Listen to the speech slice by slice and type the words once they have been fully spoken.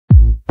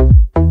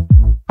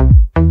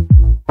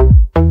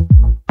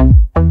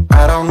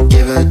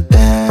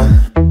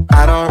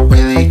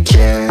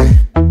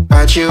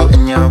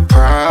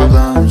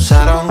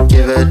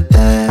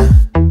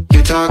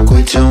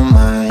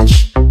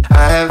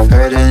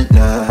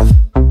enough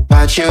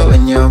about you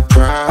and your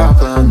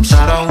problems.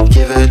 I don't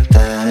give a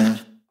damn.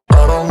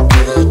 I don't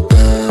give a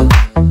damn,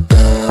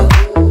 damn,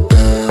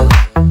 damn.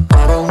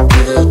 I don't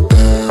give a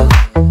damn,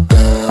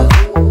 damn,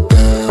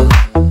 damn.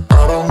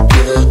 I don't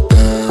give a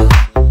damn,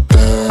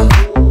 damn,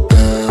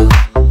 damn.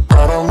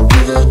 I don't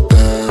give a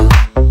damn,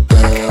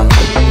 damn,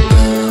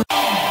 damn.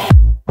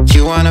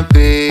 You wanna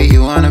be,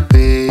 you wanna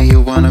be, you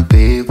wanna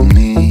be with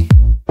me.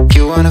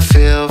 You wanna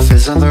feel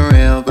something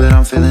real, but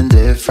I'm feeling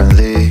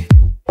differently.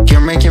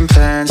 You're making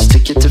plans to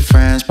get to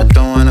friends, but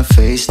don't wanna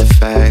face the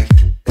fact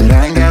that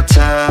I ain't got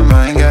time,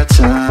 I ain't got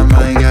time,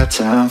 I ain't got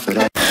time for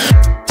that.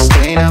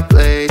 Staying up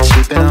late,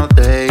 sleeping all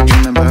day,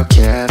 dreaming about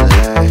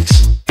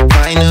Cadillacs.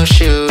 Buying new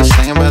shoes,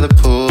 hanging by the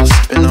pool,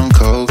 sipping on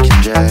Coke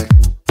and Jack.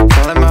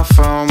 Calling my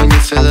phone when you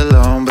feel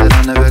alone, but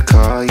I'll never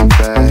call you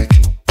back.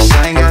 'Cause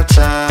I ain't got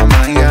time,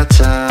 I ain't got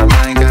time,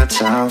 I ain't got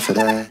time for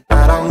that.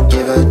 I don't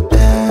give a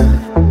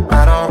damn,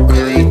 I don't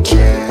really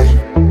care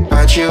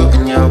about you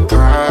and your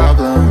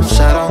problems.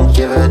 I don't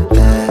give a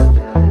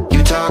damn.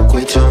 You talk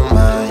way too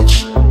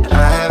much,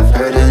 I have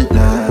heard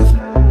enough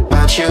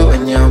about you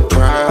and your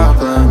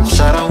problems.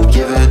 I don't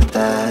give a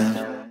damn.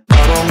 I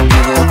don't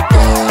give a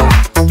damn,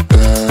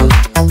 damn,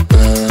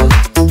 damn.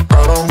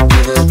 I don't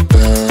give a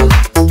damn,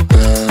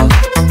 damn,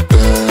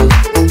 damn.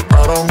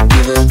 I don't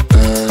give a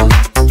damn,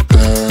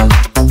 damn,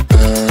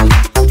 damn.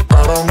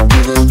 I don't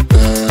give a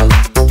damn,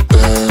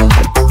 damn,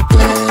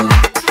 damn.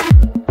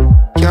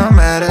 You're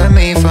mad at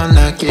me for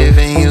not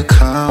giving you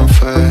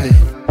comfort.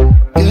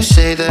 You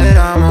say that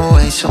I'm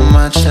away so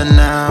much and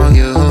now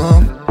you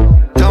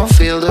don't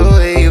feel the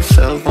way you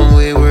felt when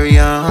we were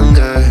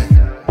younger.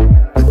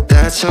 But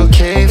that's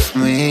okay for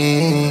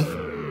me,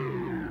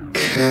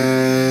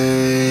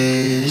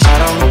 'cause I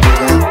don't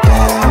give a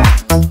damn,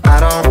 I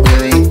don't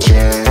really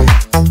care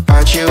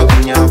about you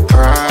and your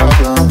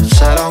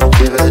problems. I don't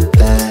give a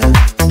damn.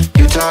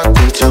 You talk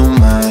way too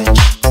much,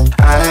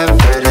 I have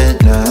heard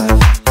enough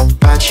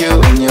about you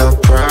and your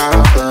problems.